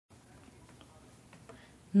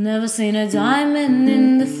Never seen a diamond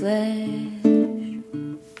in the flesh.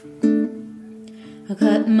 I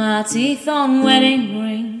cut my teeth on wedding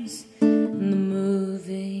rings in the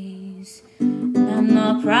movies, and I'm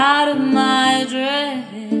not proud of my dress.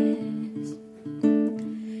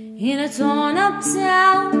 In a torn up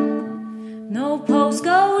town, no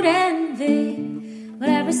postcode envy, but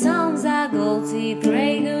every song's like gold teeth,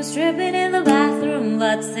 Grey Goose dripping in the bathroom,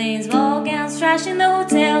 bloodstains, ball gowns, trash in the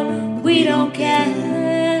hotel. We don't care.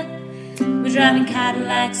 We're driving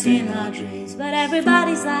Cadillacs in our dreams, but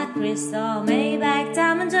everybody's like crystal, Maybach,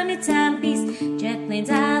 diamonds on your timepiece, jet planes,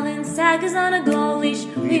 islands, tigers on a gold leash.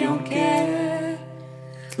 We don't care.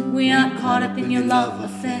 We aren't caught up in your love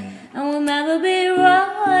affair, and we'll never be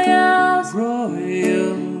royals.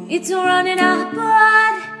 It's all running our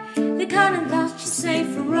blood, the kind of love you say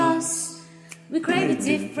for us. We crave a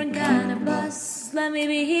different kind of buzz. Let me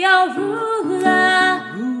be your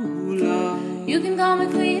ruler. You can call me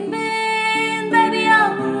Queen Bee, baby,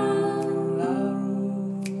 I'll rule.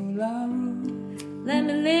 Let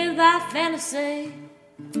me live that fantasy.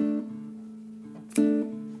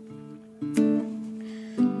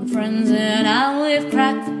 My friends and I, we've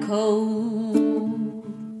cracked the code.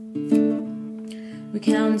 We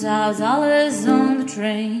count our dollars on the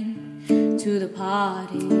train to the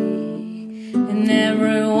party, and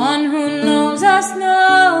everyone who knows us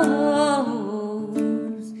knows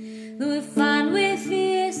that we're fine with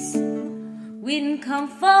this. We didn't come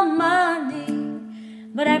for money,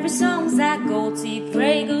 but every song's like gold teeth,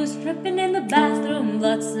 Grey Goose dripping in the bathroom,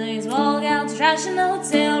 bloodstains, wall gowns, trash in the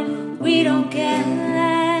hotel. We don't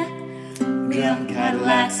care. We got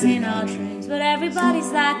Cadillacs in our dreams, but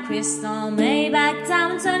everybody's like crystal, Maybach,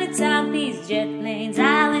 diamonds on your timepiece, jet planes,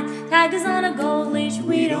 islands, tigers on a gold leash.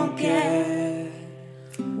 We don't care.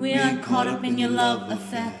 We aren't caught up in your love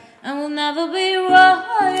affair, and we'll never be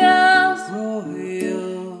royals.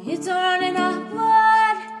 It's all running our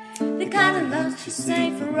blood, the kind of love you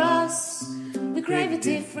say for us. We crave a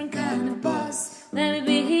different kind of buzz. Let me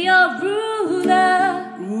be your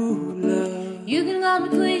ruler. You can call me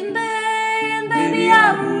Queen Bee, and baby,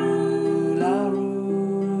 I'll rule.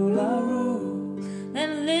 Let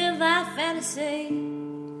me live that fantasy.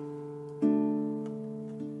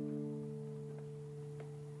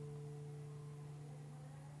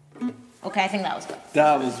 Okay, I think that was good.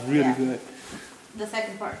 That was really good. The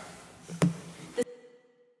second part.